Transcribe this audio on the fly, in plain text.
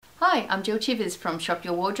Hi, I'm Jill Chivers from Shop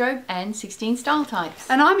Your Wardrobe and 16 Style Types.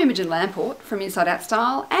 And I'm Imogen Lamport from Inside Out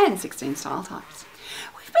Style and 16 Style Types.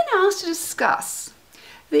 We've been asked to discuss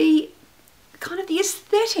the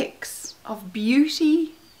aesthetics of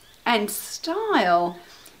beauty and style,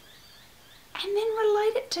 and then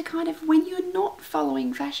relate it to kind of when you're not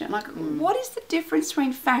following fashion. Like, what is the difference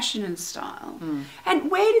between fashion and style?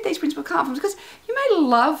 And where did these principles come from? Because you may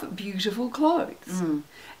love beautiful clothes.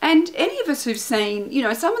 And any of us who've seen,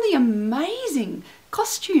 some of the amazing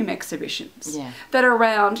costume exhibitions that are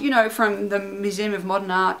around, from the Museum of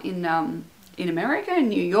Modern Art in America, in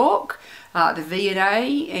New York, the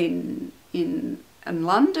V&A in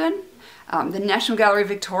London, the National Gallery of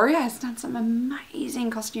Victoria has done some amazing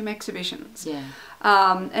costume exhibitions,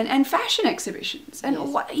 and fashion exhibitions.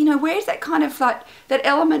 And where's that kind of that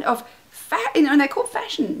element of and they're called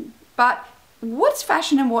fashion, but what's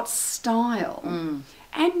fashion and what's style?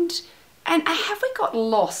 And have we got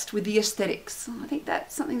lost with the aesthetics? I think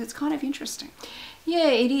that's something that's kind of interesting. Yeah,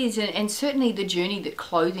 it is, and certainly the journey that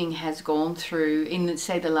clothing has gone through in,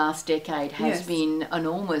 say, the last decade has been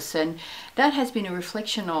enormous, and that has been a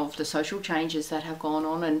reflection of the social changes that have gone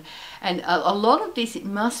on, and a lot of this, it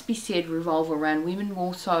must be said, revolve around women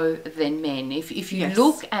more so than men. If you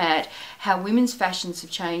look at how women's fashions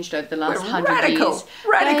have changed over the last 100 years,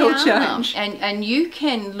 radical change, and you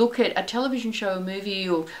can look at a television show, a movie,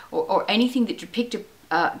 or anything that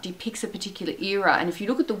depicts a particular era, and if you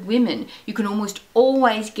look at the women, you can almost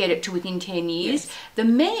always get it to within 10 years. The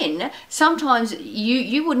men, sometimes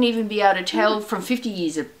you wouldn't even be able to tell from 50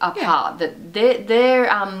 years apart that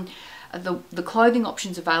the clothing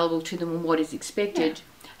options available to them and what is expected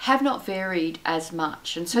have not varied as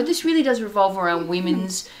much. And so this really does revolve around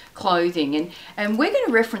women's clothing, and we're going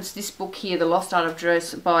to reference this book here, The Lost Art of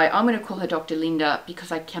Dress, by, I'm going to call her Dr. Linda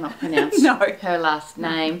because I cannot pronounce her last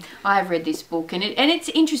name. I have read this book, and it's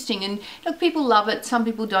interesting, and look, people love it, some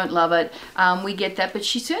people don't love it, we get that, but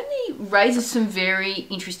she certainly raises some very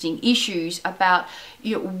interesting issues about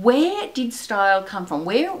where did style come from?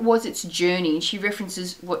 Where was its journey? And she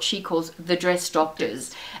references what she calls the dress doctors.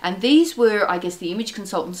 And these were, I guess, the image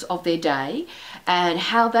consultants of their day, and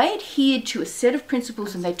how they adhered to a set of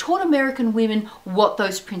principles, and they taught American women what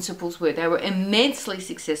those principles were. They were immensely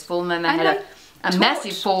successful, and then they had a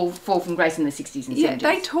massive fall from grace in the 60s and 70s. Yeah,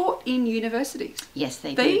 they taught in universities. Yes,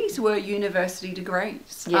 they did. These were university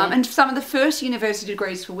degrees, and some of the first university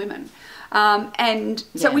degrees for women.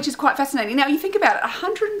 So, which is quite fascinating. Now, you think about it,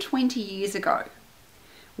 120 years ago,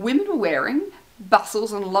 women were wearing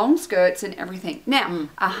bustles and long skirts and everything. Now,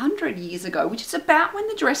 100 years ago, which is about when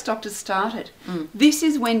the dress doctors started, this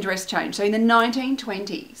is when dress changed. So in the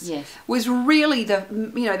 1920s was really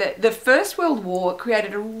the First World War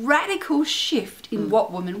created a radical shift in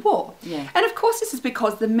what women wore. And of course, this is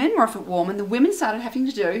because the men were off at war and the women started having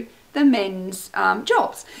to do the men's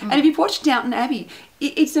jobs. And if you've watched Downton Abbey,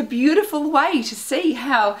 it's a beautiful way to see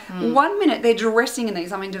how 1 minute they're dressing in these,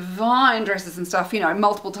 divine dresses and stuff,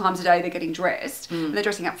 multiple times a day they're getting dressed, and they're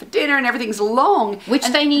dressing up for dinner and everything's long. Which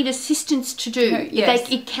they need assistance to do.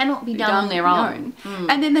 It cannot be done on their own.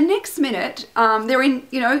 And then the next minute, they're in,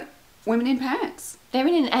 women in pants. They're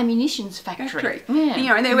in an ammunitions factory.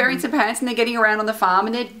 And they're wearing some pants and they're getting around on the farm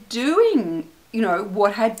and they're doing,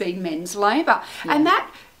 what had been men's labour. And that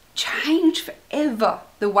changed forever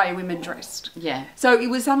the way women dressed. So it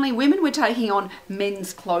was suddenly women were taking on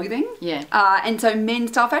men's clothing. And so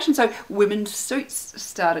men's style fashion. So women's suits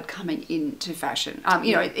started coming into fashion.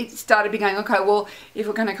 It started becoming, okay, well, if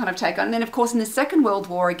we're going to kind of take on. And then, of course, in the Second World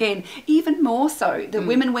War, again, even more so, the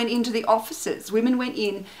women went into the offices. Women went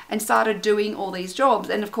in and started doing all these jobs.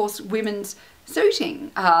 And, of course, women's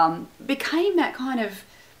suiting became that kind of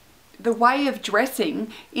the way of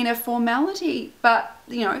dressing in a formality, but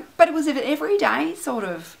it was an everyday sort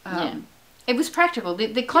of. It was practical.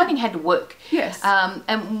 The clothing had to work.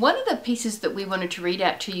 And one of the pieces that we wanted to read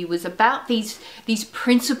out to you was about these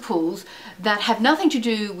principles that have nothing to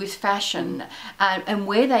do with fashion and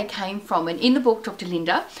where they came from. And in the book, Dr.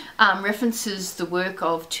 Linda references the work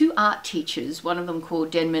of two art teachers, one of them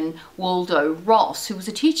called Denman Waldo Ross, who was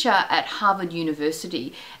a teacher at Harvard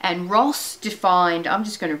University. And Ross defined, I'm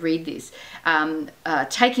just going to read this,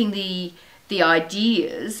 taking the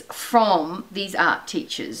ideas from these art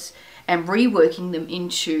teachers and reworking them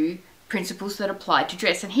into principles that apply to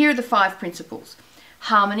dress. And here are the 5 principles: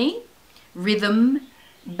 harmony, rhythm,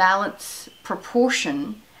 balance,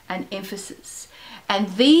 proportion, and emphasis. And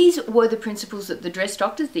these were the principles that the dress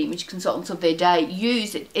doctors, the image consultants of their day,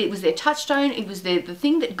 used. It was their touchstone, it was the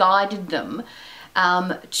thing that guided them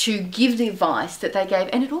to give the advice that they gave.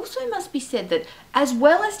 And it also must be said that as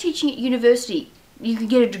well as teaching at university, you could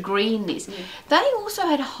get a degree in this. They also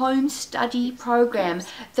had a home study program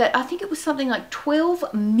that I think it was something like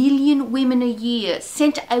 12 million women a year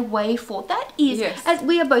sent away for. That is, as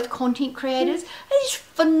we are both content creators, that is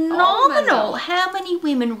phenomenal how many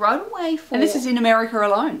women wrote away for. And this is in America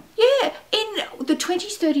alone. Yeah, in the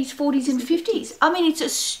 20s, 30s, 40s and 50s. I mean, it's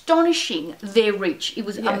astonishing, their reach. It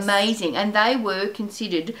was amazing. And they were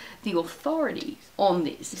considered the authorities on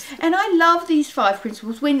this. And I love these 5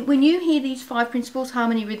 principles. When you hear these 5 principles,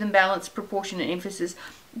 harmony, rhythm, balance, proportion and emphasis,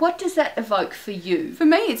 what does that evoke for you? For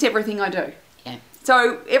me, it's everything I do. Yeah.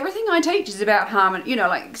 So everything I teach is about harmony, you know,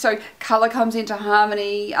 like, so colour comes into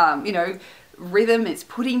harmony, you know, rhythm, it's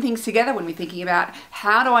putting things together. When we're thinking about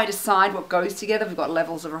how do I decide what goes together, we've got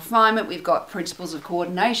levels of refinement, we've got principles of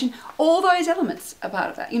coordination, all those elements are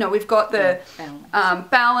part of that. You know, we've got the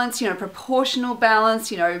balance, you know, proportional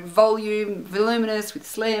balance, you know, volume, voluminous with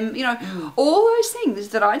slim, you know, all those things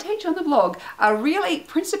that I teach on the blog are really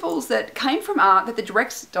principles that came from art that the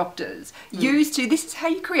Dress doctors used to, this is how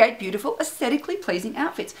you create beautiful, aesthetically pleasing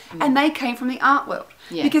outfits. And they came from the art world.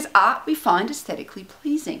 Yeah. Because art we find aesthetically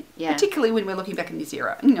pleasing, particularly when we're looking back in this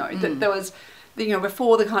era. You know, that there was, you know,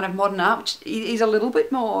 before the kind of modern art, which is a little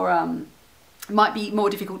bit more, might be more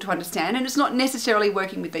difficult to understand, and it's not necessarily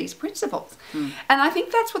working with these principles. And I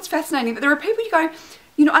think that's what's fascinating, that there are people you go,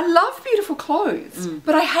 you know, I love beautiful clothes,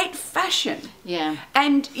 but I hate fashion. Yeah.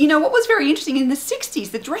 And, you know, what was very interesting, in the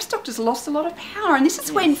 60s, the dress doctors lost a lot of power. And this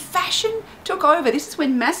is when fashion took over. This is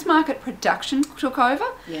when mass market production took over.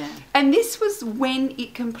 Yeah. And this was when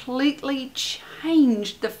it completely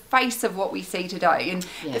changed the face of what we see today. And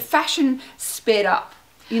the fashion sped up,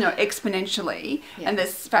 you know, exponentially, and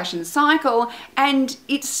this fashion cycle. And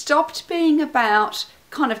it stopped being about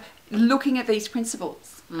kind of looking at these principles.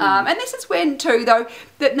 And this is when too, though,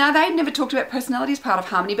 that now they've never talked about personality as part of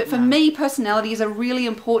harmony, but for me, personality is a really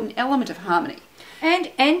important element of harmony. And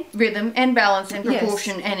rhythm and balance and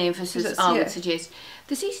proportion and emphasis, I would suggest.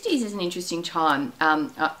 The 60s is an interesting time.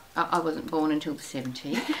 I wasn't born until the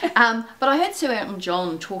 70s. But I heard Sir Elton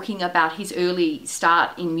John talking about his early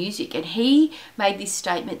start in music, and he made this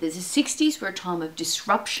statement that the 60s were a time of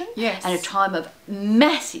disruption and a time of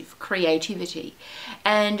massive creativity.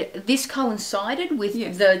 And this coincided with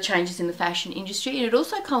the changes in the fashion industry, and it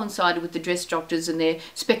also coincided with the dress doctors and their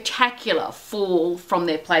spectacular fall from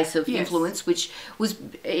their place of influence, which was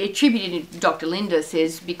attributed, Dr. Linda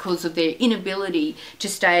says, because of their inability to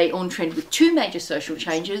stay on trend with 2 major social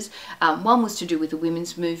changes. One was to do with the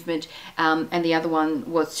women's movement, and the other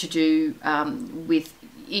one was to do with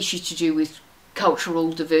issues to do with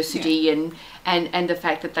cultural diversity and the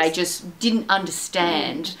fact that they just didn't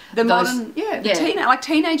understand the modern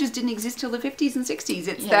teenagers didn't exist till the 50s and 60s.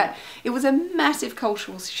 It's that it was a massive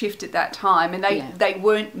cultural shift at that time, and they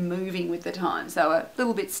weren't moving with the times. They were a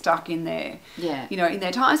little bit stuck in their you know, in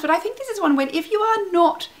their times. But I think this is one when, if you are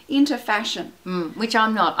not into fashion, which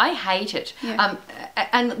I'm not, I hate it.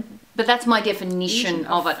 But that's my definition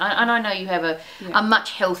of it. And I know you have a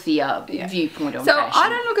much healthier viewpoint on fashion. So I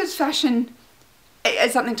don't look at fashion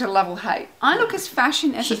as something to love or hate. I look at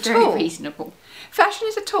fashion as a tool. Very reasonable. Fashion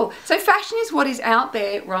is a tool. So fashion is what is out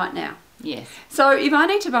there right now. Yes. So if I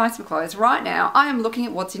need to buy some clothes right now, I am looking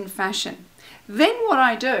at what's in fashion. Then what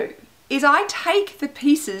I do is I take the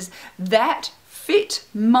pieces that fit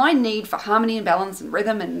my need for harmony and balance and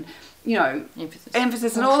rhythm and, you know,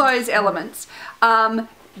 emphasis and all those elements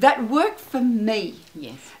that work for me.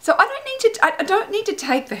 Yes. So I don't need to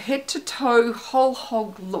take the head to toe whole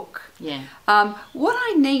hog look. Yeah. What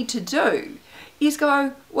I need to do is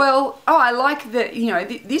go, well, I like that, you know,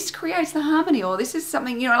 this creates the harmony, or this is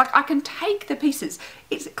something, you know, like I can take the pieces.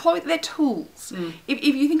 It's clothes, they're tools. If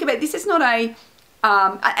you think about it, this is not a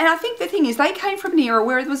and I think the thing is, they came from an era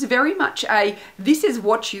where it was very much this is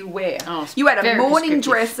what you wear. You had a morning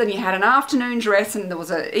dress and you had an afternoon dress and there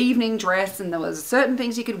was an evening dress and there was certain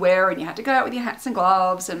things you could wear and you had to go out with your hats and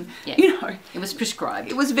gloves and, you know. It was prescribed.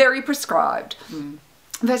 It was very prescribed.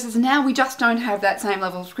 Versus now we just don't have that same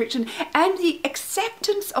level of prescription, and the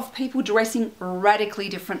acceptance of people dressing radically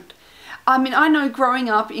different. I mean, I know growing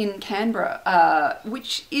up in Canberra,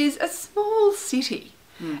 which is a small city,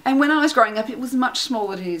 and when I was growing up, it was much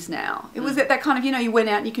smaller than it is now. It was that kind of, you know, you went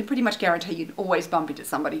out and you can pretty much guarantee you'd always bump into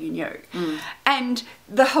somebody you knew. And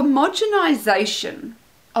the homogenisation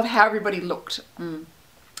of how everybody looked,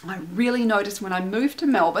 I really noticed when I moved to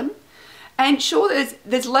Melbourne. And sure,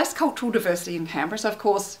 there's less cultural diversity in Canberra, so of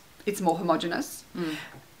course it's more homogenous.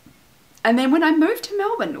 And then when I moved to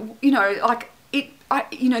Melbourne, you know, like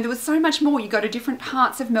there was so much more. You go to different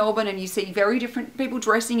parts of Melbourne and you see very different people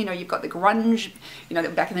dressing. You've got the grunge,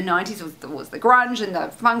 back in the 90s was the grunge and the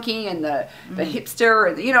funky and the hipster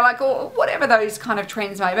and, whatever those kind of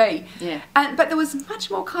trends may be. Yeah. But there was much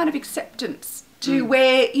more kind of acceptance to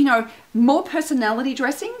wear, more personality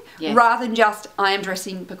dressing rather than just I am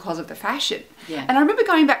dressing because of the fashion. Yeah. And I remember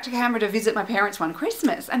going back to Canberra to visit my parents one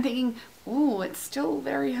Christmas and thinking, oh, it's still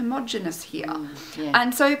very homogenous here. Yeah.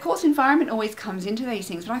 And so, of course, environment always comes into these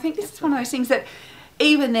things. But I think this is one of those things that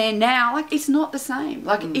even there now, it's not the same.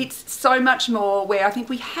 It's so much more where I think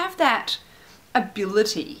we have that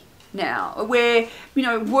ability now where,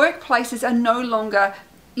 workplaces are no longer,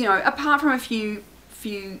 apart from a few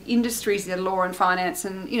industries, the law and finance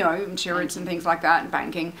and, insurance and things like that and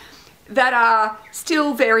banking, that are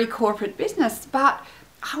still very corporate business. But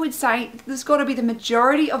I would say there's got to be the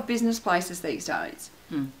majority of business places these days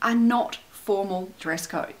are not formal dress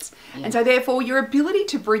codes. Yeah. And so therefore your ability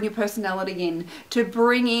to bring your personality in, to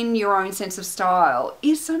bring in your own sense of style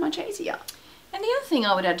is so much easier. And the other thing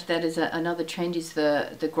I would add to that is another trend is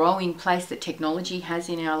the growing place that technology has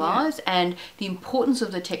in our lives and the importance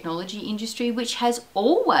of the technology industry, which has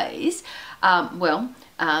always,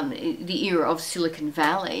 the era of Silicon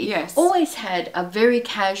Valley, always had a very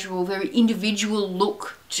casual, very individual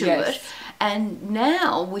look to it. And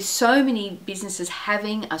now, with so many businesses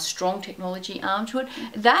having a strong technology arm to it,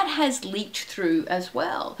 that has leaked through as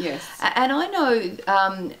well. Yes. And I know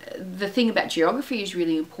the thing about geography is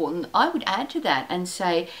really important. I would add to that and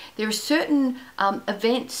say there are certain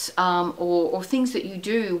events or things that you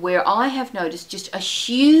do where I have noticed just a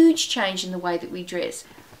huge change in the way that we dress.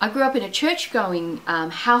 I grew up in a church-going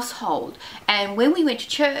household, and when we went to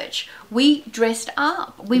church, we dressed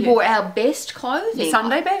up. We wore our best clothing.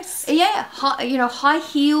 Sunday best. Yeah, high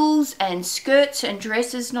heels and skirts and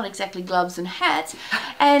dresses, not exactly gloves and hats.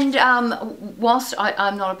 And whilst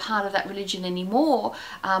I'm not a part of that religion anymore,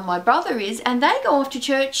 my brother is, and they go off to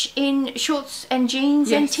church in shorts and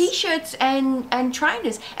jeans and T-shirts and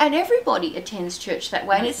trainers, and everybody attends church that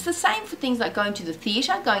way. And it's the same for things like going to the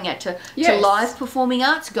theatre, going out to live performing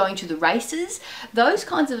arts, going to the races, those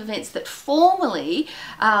kinds of events that formerly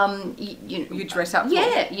you dress up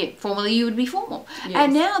for. Formerly you would be formal.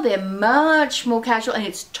 And now they're much more casual and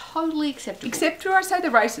it's totally acceptable. Except for, I say, the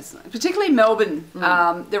races, particularly Melbourne.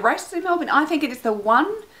 The races in Melbourne, I think it is the one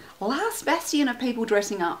last bastion of people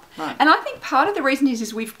dressing up. Right. And I think part of the reason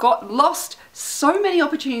is we've lost so many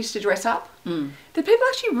opportunities to dress up that people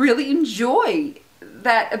actually really enjoy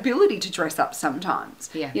that ability to dress up sometimes.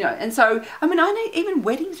 And so, I know even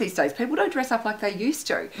weddings these days, people don't dress up like they used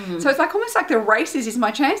to. So it's almost like the races is my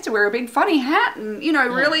chance to wear a big funny hat and,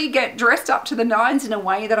 really get dressed up to the nines in a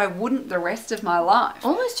way that I wouldn't the rest of my life.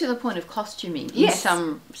 Almost to the point of costuming in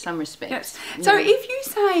some respects. Yes. So if you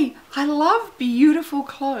say, I love beautiful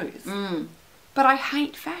clothes, but I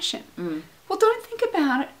hate fashion, well, don't think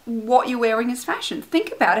about what you're wearing as fashion.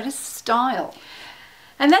 Think about it as style.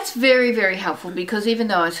 And that's very, very helpful because even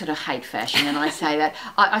though I sort of hate fashion and I say that,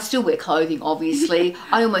 I still wear clothing, obviously.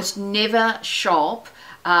 I almost never shop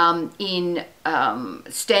in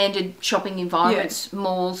standard shopping environments,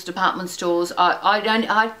 malls, department stores. I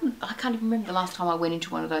can't even remember the last time I went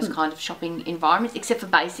into one of those kind of shopping environments, except for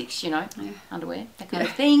basics, underwear, that kind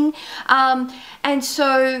of thing. And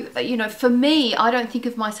so, for me, I don't think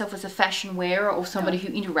of myself as a fashion wearer or somebody who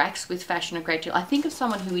interacts with fashion a great deal. I think of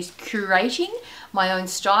someone who is curating my own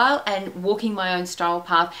style and walking my own style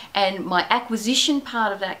path, and my acquisition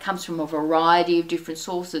part of that comes from a variety of different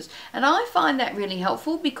sources. And I find that really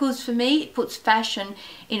helpful because for me it puts fashion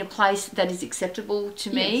in a place that is acceptable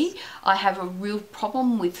to me. I have a real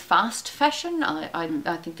problem with fast fashion.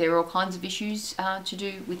 I think there are all kinds of issues to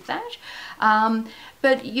do with that.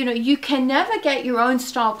 But you can navigate your own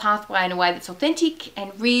style pathway in a way that's authentic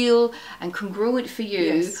and real and congruent for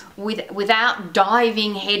you without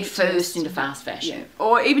diving head first into fast fashion.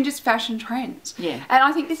 Or even just fashion trends. And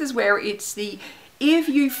I think this is where it's if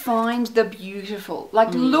you find the beautiful,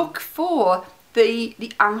 look for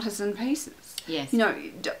the artisan pieces.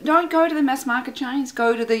 Don't go to the mass market chains.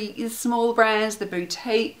 Go to the small brands, the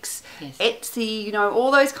boutiques, Etsy.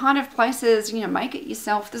 All those kind of places. Make it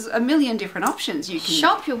yourself. There's a million different options you can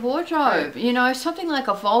shop your wardrobe. Something like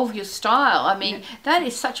Evolve Your Style. I mean, that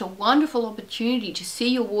is such a wonderful opportunity to see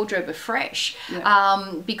your wardrobe afresh.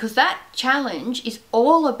 Because that challenge is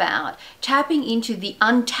all about tapping into the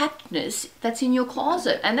untappedness that's in your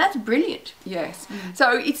closet, and that's brilliant.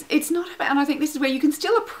 So it's not about, and I think this is where you can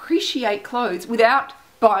still appreciate clothes without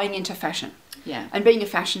buying into fashion and being a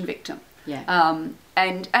fashion victim. Yeah.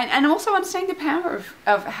 And also understanding the power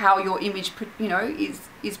of how your image, you know,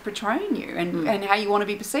 is portraying you and how you want to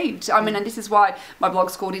be perceived. I mean, and this is why my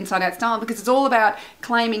blog's called Inside Out Style, because it's all about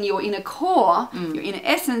claiming your inner core, your inner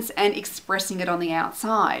essence, and expressing it on the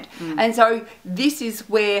outside. And so this is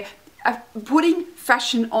where putting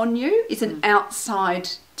fashion on you is an outside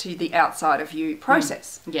to the outside of you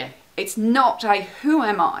process. Yeah. It's not a who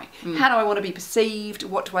am I? How do I want to be perceived?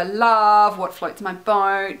 What do I love? What floats my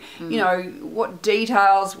boat? You know, what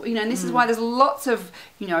details? You know, and this is why there's lots of,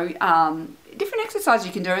 you know, different exercises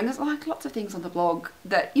you can do, and there's like lots of things on the blog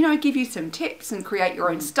that, you know, give you some tips and create your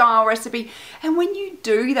own style recipe. And when you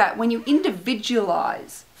do that, when you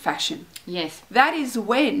individualize fashion, yes, that is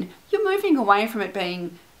when you're moving away from it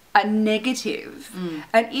being a negative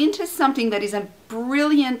and into something that is a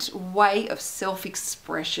brilliant way of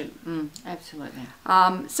self-expression. Absolutely.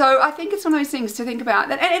 So I think it's one of those things to think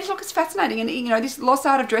about. And it's, look, it's fascinating. And, you know, this lost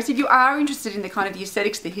art of dress, if you are interested in the kind of the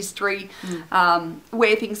aesthetics, the history,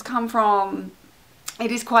 where things come from,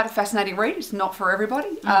 it is quite a fascinating read. It's not for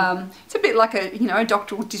everybody. It's a bit like a, you know, a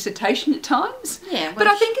doctoral dissertation at times. Yeah, well, but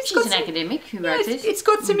I think she's an academic who wrote this. It's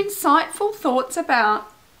got some insightful thoughts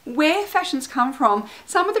about where fashions come from,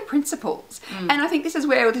 some of the principles. And I think this is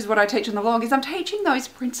what I teach on the blog, is I'm teaching those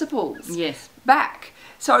principles back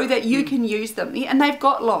so that you can use them. And they've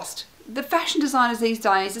got lost. The fashion designers these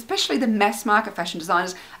days, especially the mass market fashion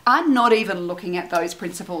designers, are not even looking at those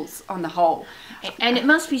principles on the whole. And it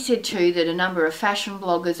must be said too that a number of fashion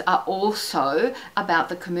bloggers are also about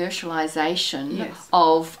the commercialisation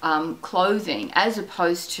of clothing as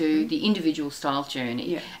opposed to the individual style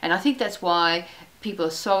journey. And I think that's why people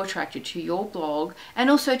are so attracted to your blog and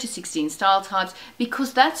also to 16 Style Types,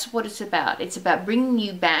 because that's what it's about. It's about bringing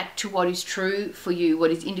you back to what is true for you,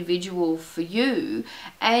 what is individual for you,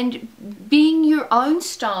 and being your own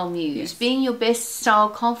style muse, being your best style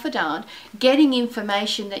confidant, getting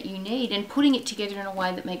information that you need and putting it together in a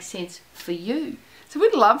way that makes sense for you. So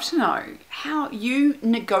we'd love to know how you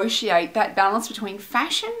negotiate that balance between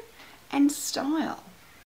fashion and style.